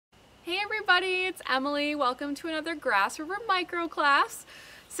Hey everybody, it's Emily. Welcome to another Grass River micro class.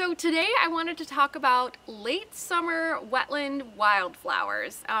 So today I wanted to talk about late summer wetland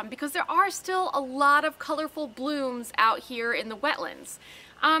wildflowers because there are still a lot of colorful blooms out here in the wetlands.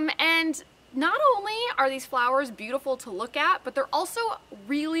 And not only are these flowers beautiful to look at, but they're also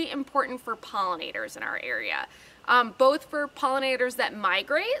really important for pollinators in our area. Both for pollinators that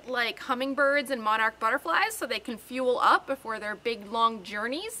migrate, like hummingbirds and monarch butterflies, so they can fuel up before their big long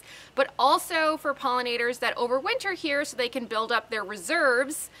journeys, but also for pollinators that overwinter here so they can build up their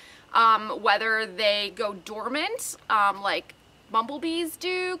reserves, whether they go dormant, like bumblebees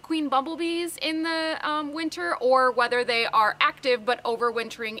do, queen bumblebees in the winter, or whether they are active but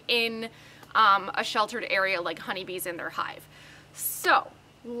overwintering in a sheltered area like honeybees in their hive. So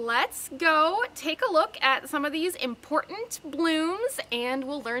let's go take a look at some of these important blooms and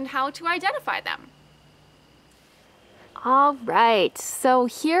we'll learn how to identify them. All right, so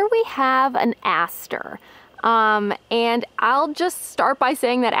here we have an aster. And I'll just start by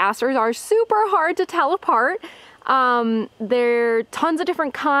saying that asters are super hard to tell apart. There are tons of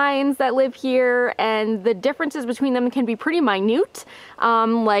different kinds that live here, and the differences between them can be pretty minute,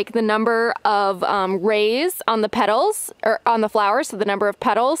 like the number of rays on the petals, or on the flowers, so the number of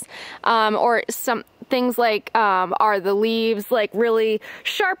petals, or some things like, are the leaves like really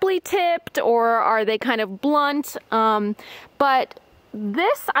sharply tipped, or are they kind of blunt? But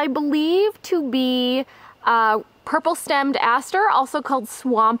this I believe to be purple-stemmed aster, also called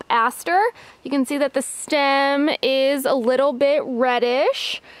swamp aster. You can see that the stem is a little bit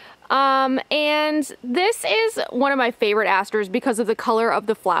reddish. And this is one of my favorite asters because of the color of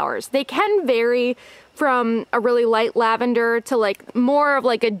the flowers. They can vary from a really light lavender to like more of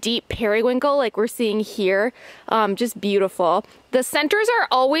like a deep periwinkle like we're seeing here. Just beautiful. The centers are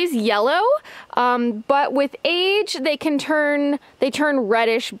always yellow, but with age they turn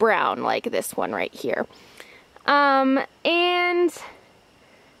reddish brown like this one right here. And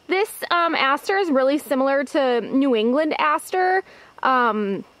this aster is really similar to New England aster,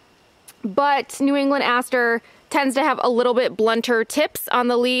 but New England aster tends to have a little bit blunter tips on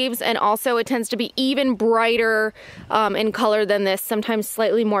the leaves, and also it tends to be even brighter in color than this, sometimes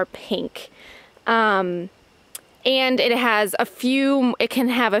slightly more pink. And it can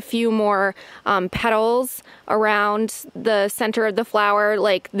have a few more petals around the center of the flower.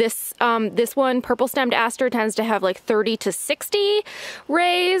 Like this one, purple stemmed aster, tends to have like 30 to 60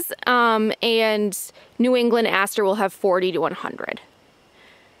 rays, and New England aster will have 40 to 100.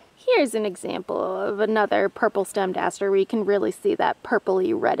 Here's an example of another purple stemmed aster where you can really see that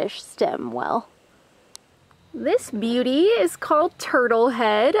purpley reddish stem well. This beauty is called turtle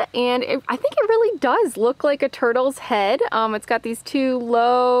head, and I think it really does look like a turtle's head. It's got these two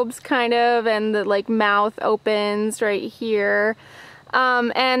lobes kind of, and the like mouth opens right here.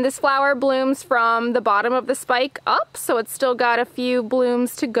 And this flower blooms from the bottom of the spike up, so it's still got a few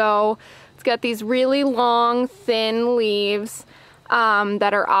blooms to go. It's got these really long, thin leaves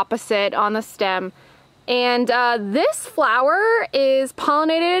that are opposite on the stem. And this flower is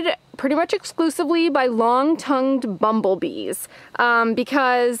pollinated pretty much exclusively by long-tongued bumblebees,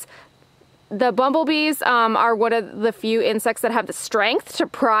 because the bumblebees are one of the few insects that have the strength to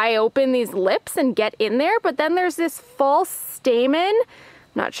pry open these lips and get in there. But then there's this false stamen, I'm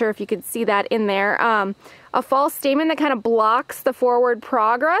not sure if you could see that in there, a false stamen that kind of blocks the forward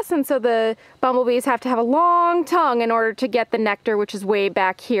progress, and so the bumblebees have to have a long tongue in order to get the nectar, which is way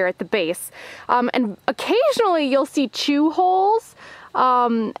back here at the base. And occasionally you'll see chew holes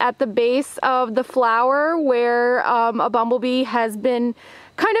at the base of the flower where a bumblebee has been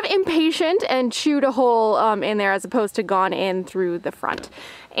kind of impatient and chewed a hole in there as opposed to gone in through the front.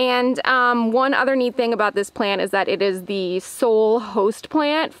 And one other neat thing about this plant is that it is the sole host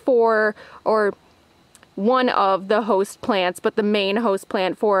plant for, or one of the host plants, but the main host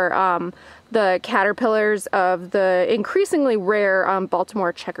plant for the caterpillars of the increasingly rare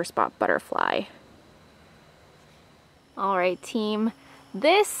Baltimore checker spot butterfly. All right, team.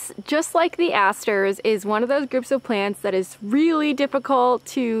 This, just like the asters, is one of those groups of plants that is really difficult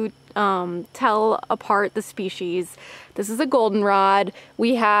to tell apart the species. This is a goldenrod.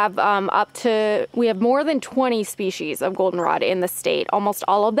 We have more than 20 species of goldenrod in the state. Almost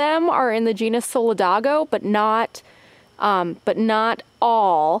all of them are in the genus Solidago, but not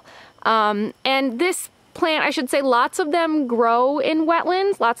all. And this plant, I should say, lots of them grow in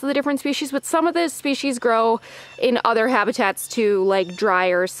wetlands, lots of the different species, but some of the species grow in other habitats too, like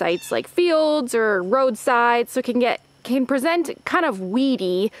drier sites like fields or roadsides, so it can present kind of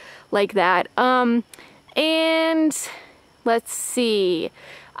weedy like that. And let's see.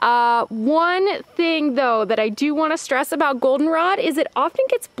 One thing though that I do want to stress about goldenrod is it often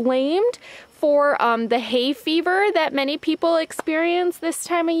gets blamed for the hay fever that many people experience this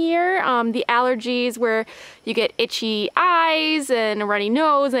time of year. The allergies where you get itchy eyes and a runny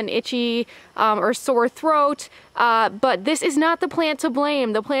nose and itchy or sore throat. But this is not the plant to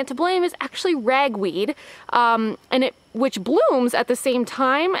blame. The plant to blame is actually ragweed, which blooms at the same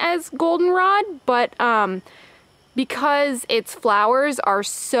time as goldenrod, but because its flowers are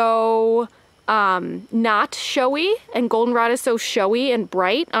so not showy, and goldenrod is so showy and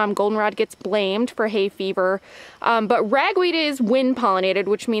bright, goldenrod gets blamed for hay fever. But ragweed is wind pollinated,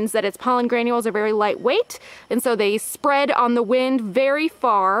 which means that its pollen granules are very lightweight, and so they spread on the wind very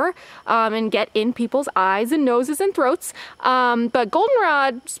far and get in people's eyes and noses and throats. But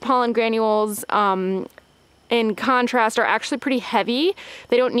goldenrod's pollen granules in contrast, are actually pretty heavy.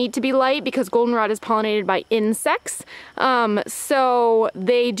 They don't need to be light because goldenrod is pollinated by insects. So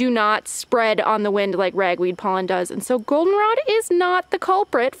they do not spread on the wind like ragweed pollen does. And so goldenrod is not the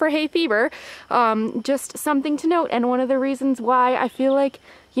culprit for hay fever. Just something to note. And one of the reasons why I feel like,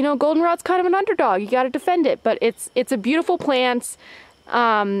 you know, goldenrod's kind of an underdog. You got to defend it. But it's a beautiful plant.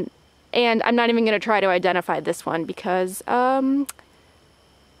 And I'm not even going to try to identify this one because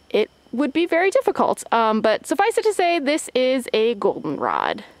it would be very difficult, but suffice it to say, this is a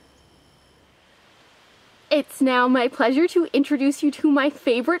goldenrod. It's now my pleasure to introduce you to my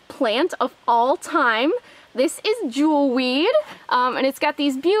favorite plant of all time. This is jewelweed, and it's got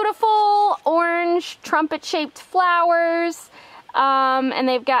these beautiful orange trumpet-shaped flowers, and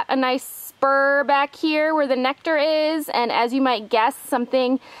they've got a nice spur back here where the nectar is, and as you might guess,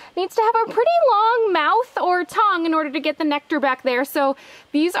 something needs to have a pretty long mouth or tongue in order to get the nectar back there. So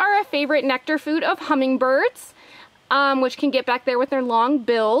these are a favorite nectar food of hummingbirds, which can get back there with their long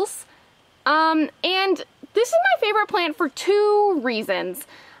bills. And this is my favorite plant for two reasons.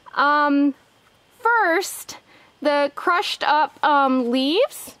 First, the crushed up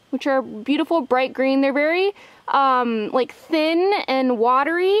leaves, which are beautiful bright green, they're very like thin and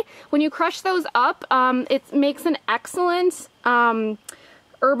watery. When you crush those up, it makes an excellent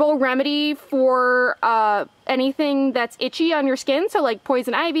herbal remedy for anything that's itchy on your skin. So like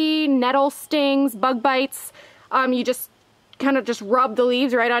poison ivy, nettle stings, bug bites. You just kind of just rub the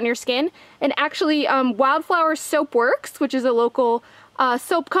leaves right on your skin. And actually, Wildflowers Soap Works, which is a local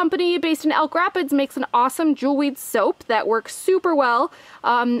soap company based in Elk Rapids, makes an awesome jewelweed soap that works super well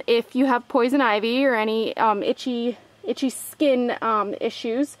if you have poison ivy or any itchy skin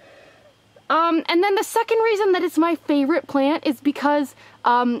issues. And then the second reason that it's my favorite plant is because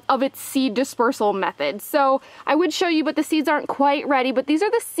of its seed dispersal method. So I would show you, but the seeds aren't quite ready, but these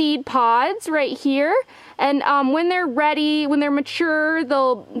are the seed pods right here. And when they're ready, when they're mature,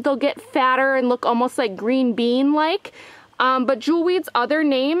 they'll get fatter and look almost like green bean-like. But jewelweed's other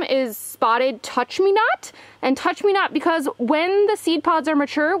name is spotted touch-me-not. And touch-me-not because when the seed pods are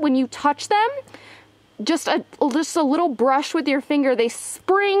mature, when you touch them, just a little brush with your finger, they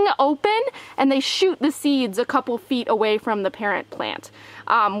spring open and they shoot the seeds a couple feet away from the parent plant,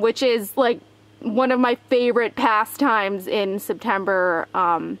 which is like one of my favorite pastimes in September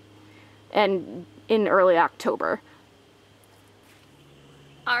and in early October.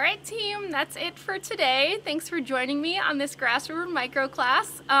 Alright team, that's it for today. Thanks for joining me on this Grass River micro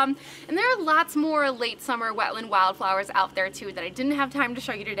class. And there are lots more late summer wetland wildflowers out there too that I didn't have time to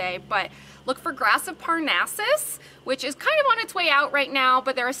show you today, but look for Grass of Parnassus, which is kind of on its way out right now,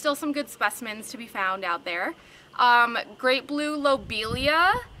 but there are still some good specimens to be found out there. Great blue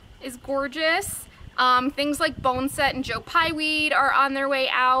lobelia is gorgeous. Things like boneset and Joe Pyeweed are on their way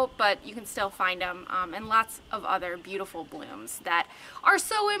out, but you can still find them, and lots of other beautiful blooms that are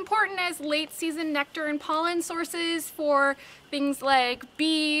so important as late season nectar and pollen sources for things like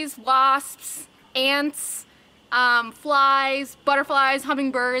bees, wasps, ants, flies, butterflies,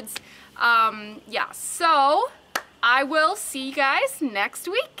 hummingbirds. Yeah, so I will see you guys next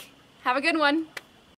week. Have a good one.